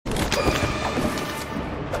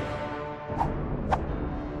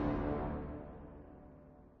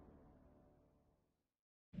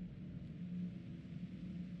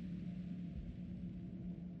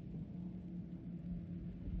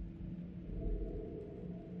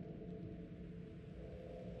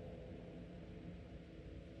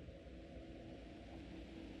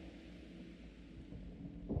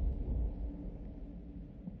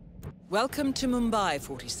Welcome to Mumbai,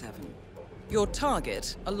 47. Your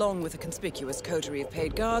target, along with a conspicuous coterie of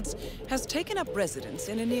paid guards, has taken up residence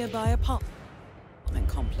in a nearby apartment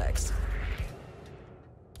complex.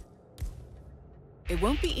 It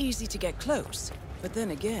won't be easy to get close, but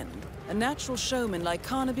then again, a natural showman like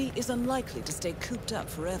Carnaby is unlikely to stay cooped up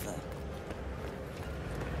forever.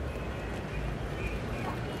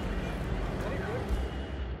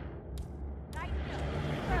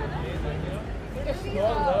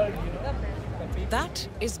 That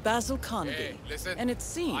is Basil Carnaby, Hey, listen, and it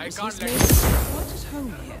seems he's made let quite at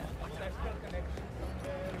home here.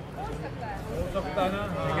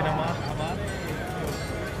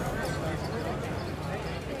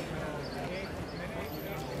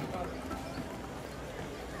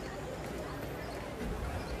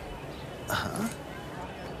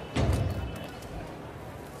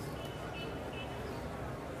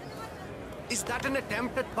 Is that an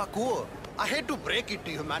attempt at parkour? I hate to break it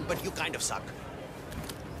to you, man, but you kind of suck.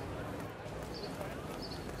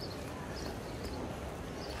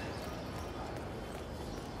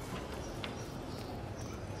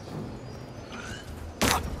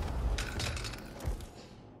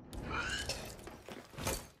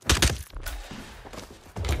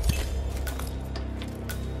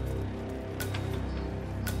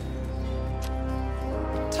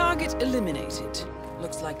 Target eliminated.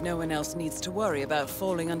 Looks like no one else needs to worry about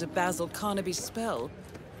falling under Basil Carnaby's spell.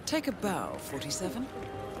 Take a bow, 47.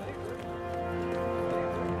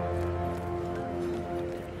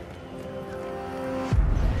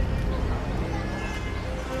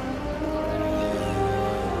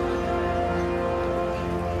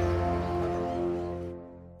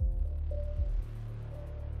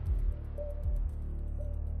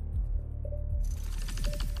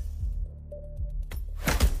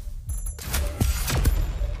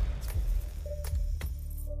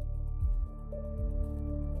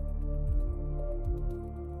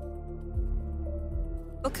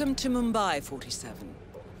 Welcome to Mumbai, 47.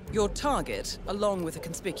 Your target, along with a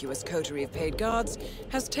conspicuous coterie of paid guards,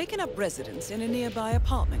 has taken up residence in a nearby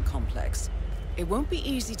apartment complex. It won't be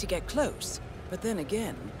easy to get close, but then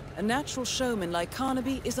again, a natural showman like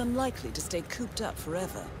Carnaby is unlikely to stay cooped up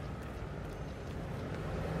forever.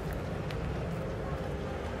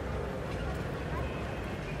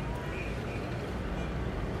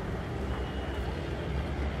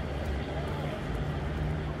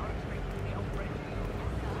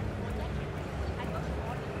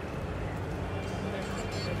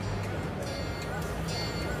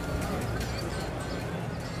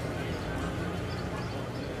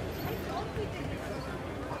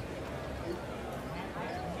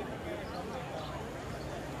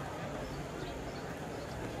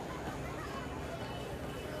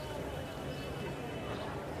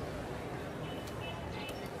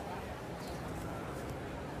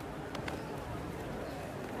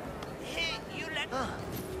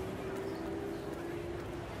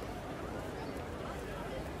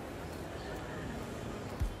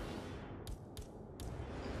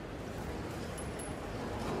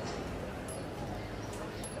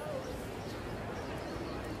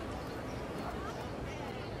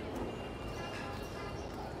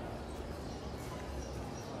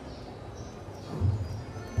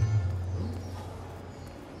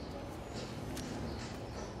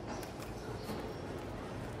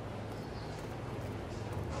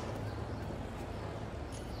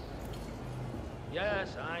 Yes,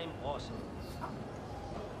 I'm awesome.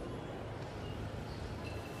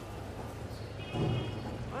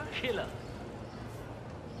 Killer.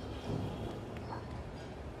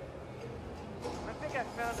 I think I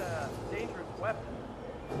found a dangerous weapon.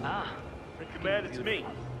 Ah, Command, it's me.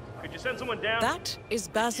 Could you send someone down? That is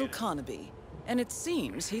Basil Carnaby, and it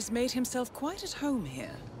seems he's made himself quite at home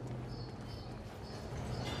here.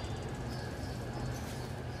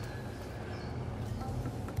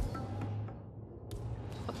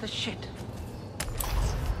 What the shit?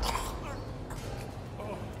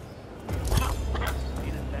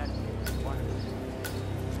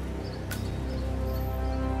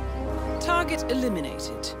 Target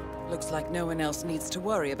eliminated. Looks like no one else needs to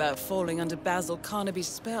worry about falling under Basil Carnaby's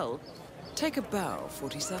spell. Take a bow,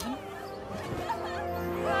 47.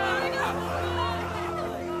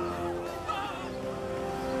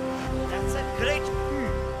 That's a great